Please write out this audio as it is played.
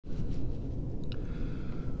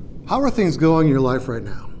How are things going in your life right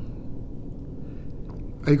now?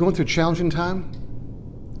 Are you going through a challenging time?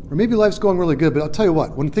 Or maybe life's going really good, but I'll tell you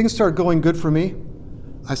what, when things start going good for me,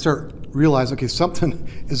 I start realizing, okay, something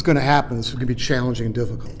is going to happen. This is going to be challenging and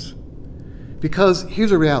difficult. Because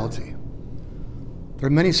here's a reality. There are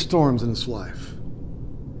many storms in this life.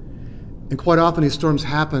 And quite often these storms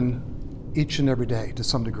happen each and every day to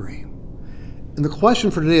some degree. And the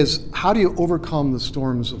question for today is, how do you overcome the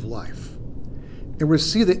storms of life? And we'll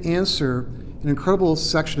see the answer in an incredible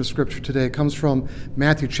section of Scripture today. It comes from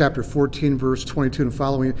Matthew chapter 14, verse 22 and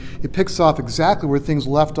following. It picks off exactly where things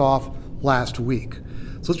left off last week.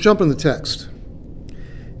 So let's jump into the text.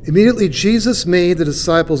 Immediately Jesus made the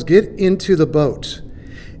disciples get into the boat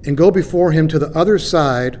and go before him to the other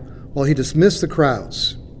side while he dismissed the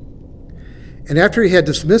crowds. And after he had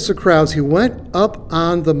dismissed the crowds, he went up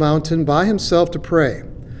on the mountain by himself to pray.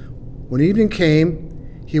 When evening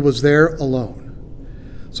came, he was there alone.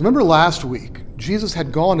 So remember last week, Jesus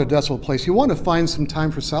had gone to a desolate place. He wanted to find some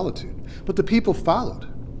time for solitude, but the people followed.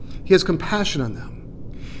 He has compassion on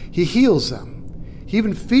them. He heals them. He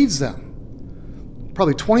even feeds them.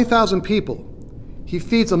 Probably 20,000 people. He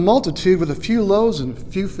feeds a multitude with a few loaves and a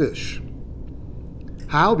few fish.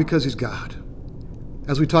 How? Because he's God.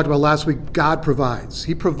 As we talked about last week, God provides.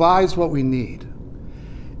 He provides what we need.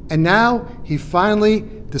 And now he finally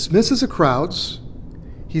dismisses the crowds.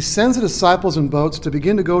 He sends the disciples in boats to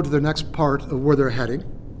begin to go to their next part of where they're heading.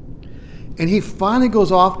 And he finally goes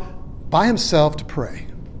off by himself to pray,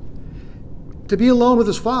 to be alone with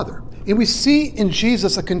his Father. And we see in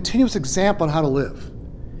Jesus a continuous example on how to live.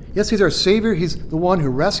 Yes, he's our Savior. He's the one who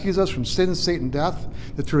rescues us from sin, Satan, and death,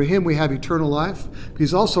 that through him we have eternal life. But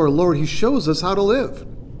he's also our Lord. He shows us how to live,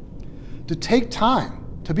 to take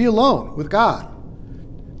time, to be alone with God,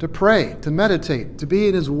 to pray, to meditate, to be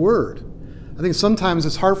in his Word. I think sometimes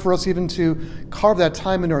it's hard for us even to carve that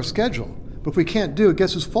time into our schedule. But if we can't do it,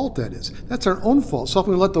 guess whose fault that is? That's our own fault. So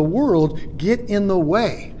often we let the world get in the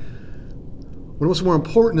way. What's more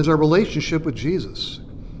important is our relationship with Jesus.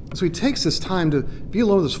 So he takes this time to be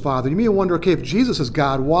alone with his Father. You may wonder, okay, if Jesus is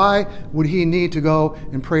God, why would he need to go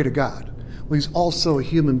and pray to God? Well, he's also a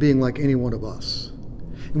human being like any one of us.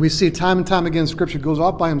 And we see time and time again, Scripture goes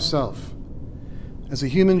off by himself. As a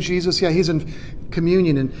human Jesus, yeah, he's in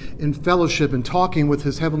communion and in fellowship and talking with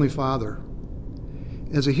his heavenly Father.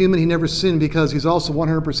 As a human, he never sinned because he's also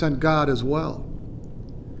 100% God as well.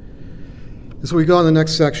 And so we go on to the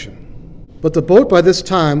next section. But the boat by this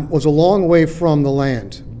time was a long way from the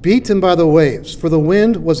land, beaten by the waves, for the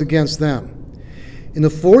wind was against them. In the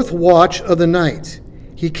fourth watch of the night,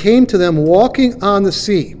 he came to them walking on the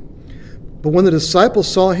sea. But when the disciples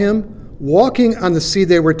saw him walking on the sea,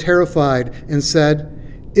 they were terrified and said,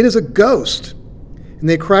 "It is a ghost." And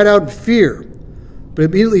they cried out in fear. But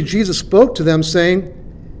immediately Jesus spoke to them, saying,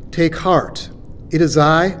 "Take heart, it is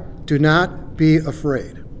I, do not be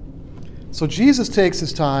afraid." So Jesus takes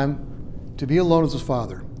his time to be alone with his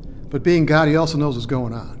Father. But being God, he also knows what's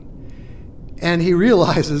going on. And he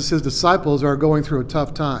realizes his disciples are going through a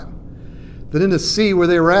tough time. That in the sea where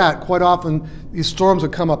they were at, quite often these storms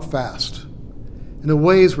would come up fast. And the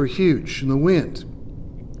waves were huge, and the wind.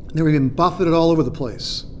 And they were getting buffeted all over the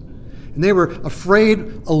place. And they were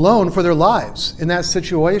afraid alone for their lives in that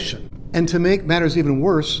situation. And to make matters even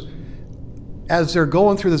worse, as they're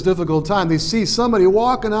going through this difficult time, they see somebody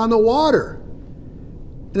walking on the water.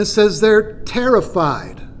 And it says they're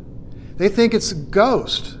terrified. They think it's a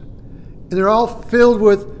ghost. And they're all filled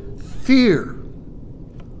with fear.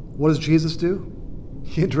 What does Jesus do?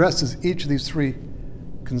 He addresses each of these three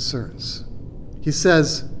concerns. He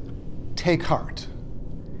says, "Take heart.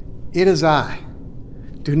 It is I.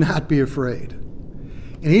 Do not be afraid."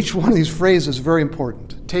 And each one of these phrases is very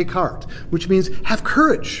important. Take heart, which means have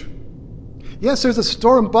courage. Yes, there's a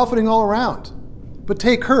storm buffeting all around, but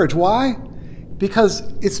take courage. Why? Because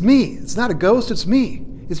it's me. It's not a ghost, it's me.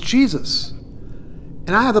 It's Jesus.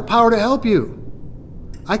 And I have the power to help you.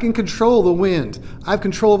 I can control the wind. I have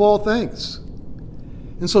control of all things.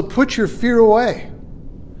 And so put your fear away.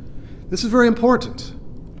 This is very important,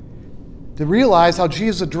 to realize how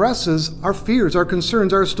Jesus addresses our fears, our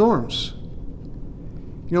concerns, our storms.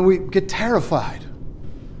 You know, we get terrified.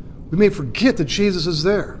 We may forget that Jesus is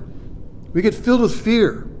there. We get filled with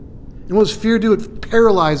fear. And what does fear do? It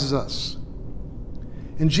paralyzes us.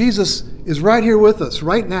 And Jesus is right here with us,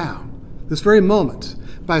 right now, this very moment,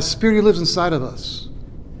 by His Spirit who lives inside of us.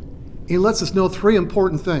 He lets us know three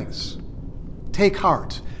important things. Take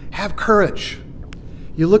heart. Have courage.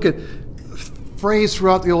 You look at phrase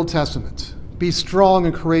throughout the Old Testament. Be strong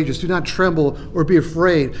and courageous. Do not tremble or be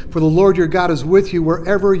afraid, for the Lord your God is with you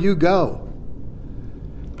wherever you go.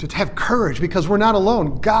 to have courage because we're not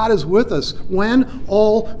alone. God is with us. When?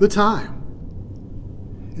 All the time.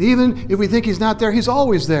 And even if we think he's not there, he's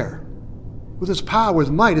always there. With his power, his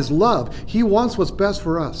might, his love. He wants what's best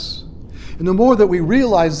for us. And the more that we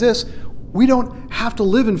realize this, we don't have to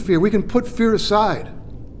live in fear. We can put fear aside.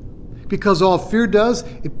 Because all fear does,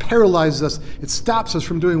 it paralyzes us. It stops us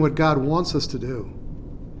from doing what God wants us to do.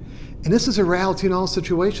 And this is a reality in all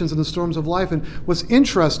situations in the storms of life. And what's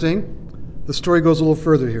interesting, the story goes a little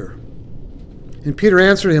further here. And Peter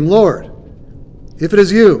answered him, Lord, if it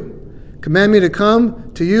is you, command me to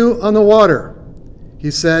come to you on the water.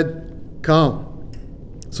 He said, come.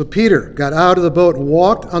 So Peter got out of the boat and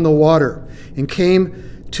walked on the water and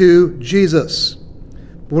came to Jesus.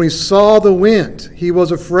 But when he saw the wind, he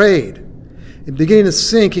was afraid. And beginning to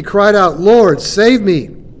sink, he cried out, Lord, save me.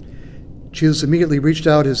 Jesus immediately reached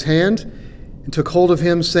out his hand and took hold of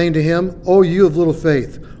him, saying to him, O you of little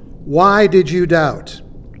faith, why did you doubt?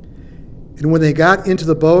 And when they got into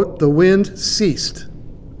the boat, the wind ceased.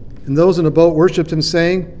 And those in the boat worshipped him,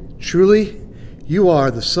 saying, truly, you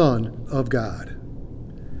are the Son of God.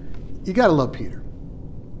 You got to love Peter.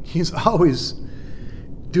 He's always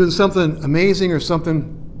doing something amazing or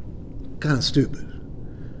something kind of stupid.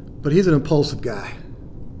 But he's an impulsive guy.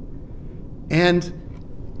 And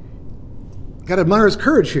got to admire his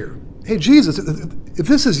courage here. Hey, Jesus, if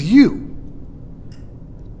this is you,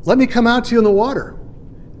 let me come out to you in the water.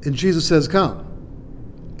 And Jesus says,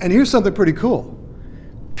 come. And here's something pretty cool.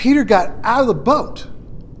 Peter got out of the boat.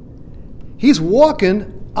 He's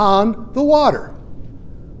walking on the water.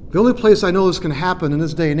 The only place I know this can happen in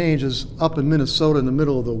this day and age is up in Minnesota in the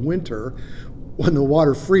middle of the winter when the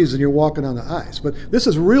water freezes and you're walking on the ice. But this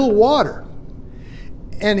is real water.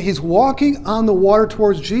 And he's walking on the water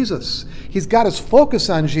towards Jesus. He's got his focus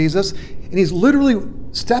on Jesus, and he's literally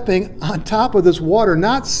stepping on top of this water,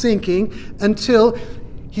 not sinking until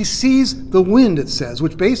he sees the wind, it says,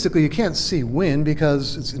 which basically you can't see wind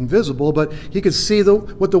because it's invisible, but he could see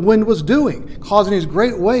what the wind was doing, causing these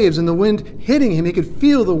great waves and the wind hitting him. He could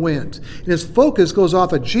feel the wind. And his focus goes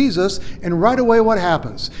off of Jesus, and right away what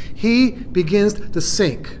happens? He begins to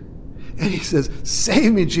sink. And he says,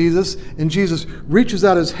 save me, Jesus. And Jesus reaches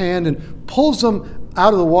out his hand and pulls him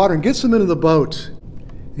out of the water and gets him into the boat.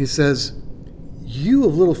 He says, you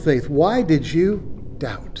of little faith, why did you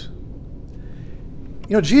doubt?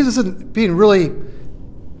 You know, Jesus isn't being really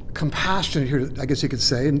compassionate here, I guess you could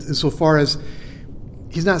say, insofar as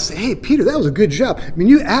he's not saying, hey, Peter, that was a good job. I mean,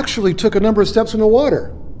 you actually took a number of steps in the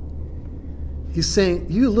water. He's saying,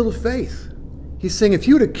 you of little faith. He's saying, if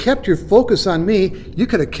you would have kept your focus on me, you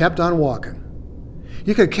could have kept on walking.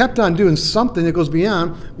 You could have kept on doing something that goes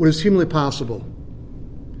beyond what is humanly possible.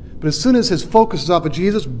 But as soon as his focus is off of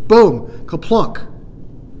Jesus, boom, kaplunk.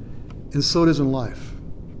 And so it is in life.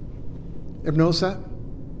 Ever notice that?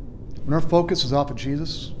 When our focus is off of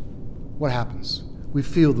Jesus, what happens? We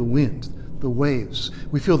feel the wind, the waves.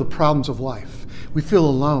 We feel the problems of life. We feel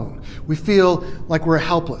alone. We feel like we're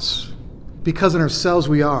helpless because in ourselves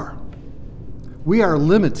we are. We are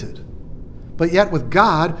limited. But yet with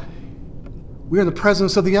God, we are in the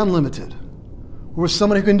presence of the unlimited. We're with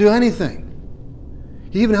someone who can do anything.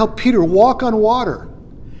 He even helped Peter walk on water.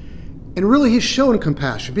 And really he's shown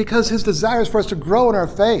compassion because his desire is for us to grow in our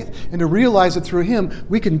faith and to realize that through him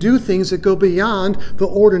we can do things that go beyond the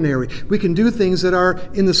ordinary. We can do things that are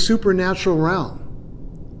in the supernatural realm.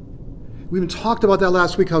 We even talked about that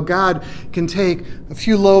last week, how God can take a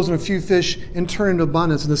few loaves and a few fish and turn it into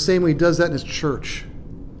abundance in the same way he does that in his church,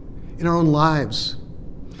 in our own lives.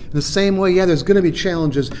 In the same way, yeah, there's going to be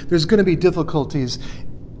challenges, there's going to be difficulties,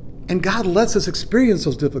 and God lets us experience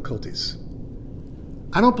those difficulties.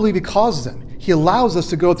 I don't believe he causes them. He allows us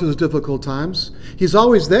to go through those difficult times. He's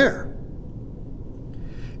always there.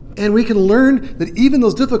 And we can learn that even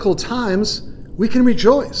those difficult times, we can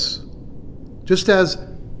rejoice. Just as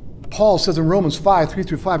Paul says in Romans 5,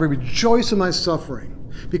 3-5, I rejoice in my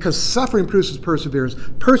suffering, because suffering produces perseverance,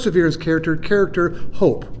 perseverance, character, character,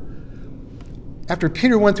 hope. After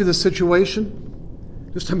Peter went through this situation,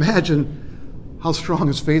 just imagine how strong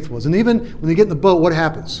his faith was. And even when they get in the boat, what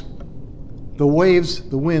happens? The waves,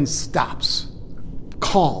 the wind stops.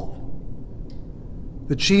 Calm.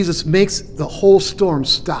 That Jesus makes the whole storm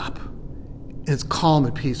stop. And it's calm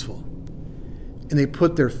and peaceful. And they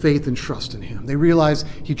put their faith and trust in him. They realize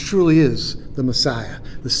he truly is the Messiah,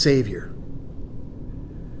 the Savior.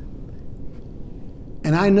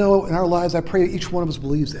 And I know in our lives, I pray that each one of us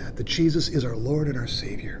believes that Jesus is our Lord and our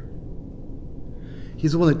Savior.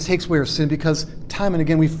 He's the one that takes away our sin, because time and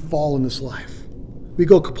again we fall in this life. We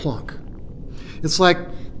go kaplunk. It's like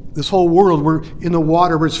this whole world, we're in the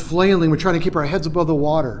water, we're flailing, we're trying to keep our heads above the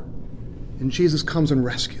water. And Jesus comes and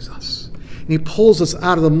rescues us. And he pulls us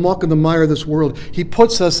out of the muck and the mire of this world. He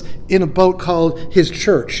puts us in a boat called his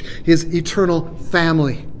church, his eternal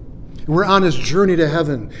family. And we're on his journey to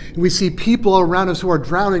heaven. And we see people around us who are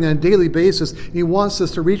drowning on a daily basis. And he wants us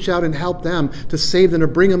to reach out and help them, to save them, to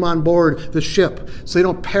bring them on board the ship so they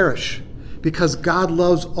don't perish. Because God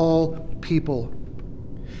loves all people.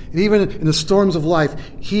 And even in the storms of life,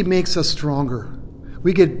 he makes us stronger.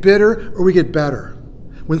 We get bitter or we get better.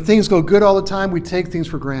 When things go good all the time, we take things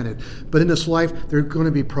for granted. But in this life, there are going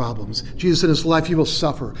to be problems. Jesus said in this life, you will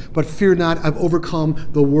suffer. But fear not, I've overcome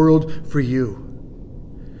the world for you.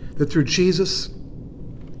 That through Jesus,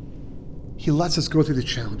 he lets us go through these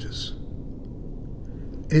challenges.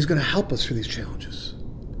 And he's going to help us through these challenges.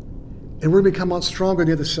 And we're going to become out stronger on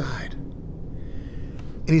the other side.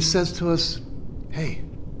 And he says to us, hey,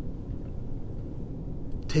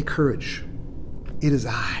 take courage. It is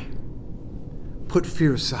I. Put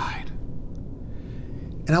fear aside.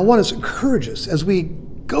 And I want to encourage us as we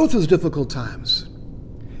go through those difficult times,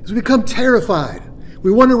 as we become terrified,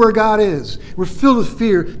 we wonder where God is, we're filled with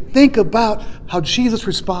fear, think about how Jesus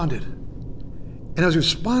responded. And as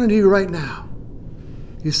he's responding to you right now,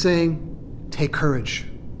 he's saying, take courage.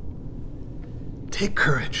 Take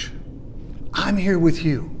courage. I'm here with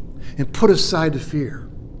you. And put aside the fear.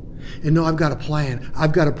 And know I've got a plan.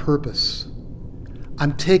 I've got a purpose.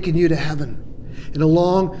 I'm taking you to heaven. And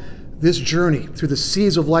along this journey, through the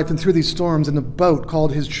seas of life and through these storms in the boat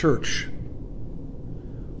called his church,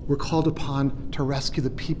 we're called upon to rescue the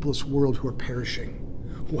people of this world who are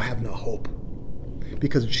perishing, who have no hope.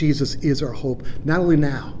 Because Jesus is our hope, not only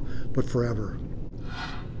now, but forever.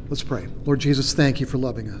 Let's pray. Lord Jesus, thank you for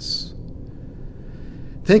loving us.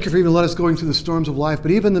 Thank you for even letting us going through the storms of life.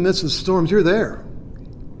 But even in the midst of the storms, you're there.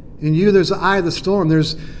 In you, there's the eye of the storm.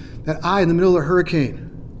 There's that eye in the middle of the hurricane,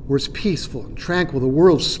 where it's peaceful and tranquil, the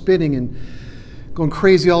world's spinning and going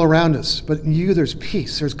crazy all around us. But in you, there's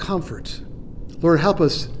peace, there's comfort. Lord, help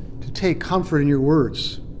us to take comfort in your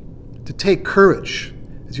words, to take courage,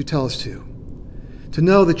 as you tell us to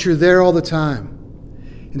know that you're there all the time,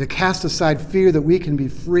 and to cast aside fear that we can be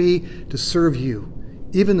free to serve you,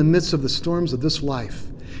 even in the midst of the storms of this life.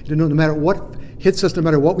 And to know no matter what hits us, no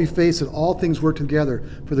matter what we face, that all things work together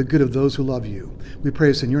for the good of those who love you. We pray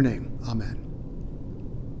this in your name. Amen.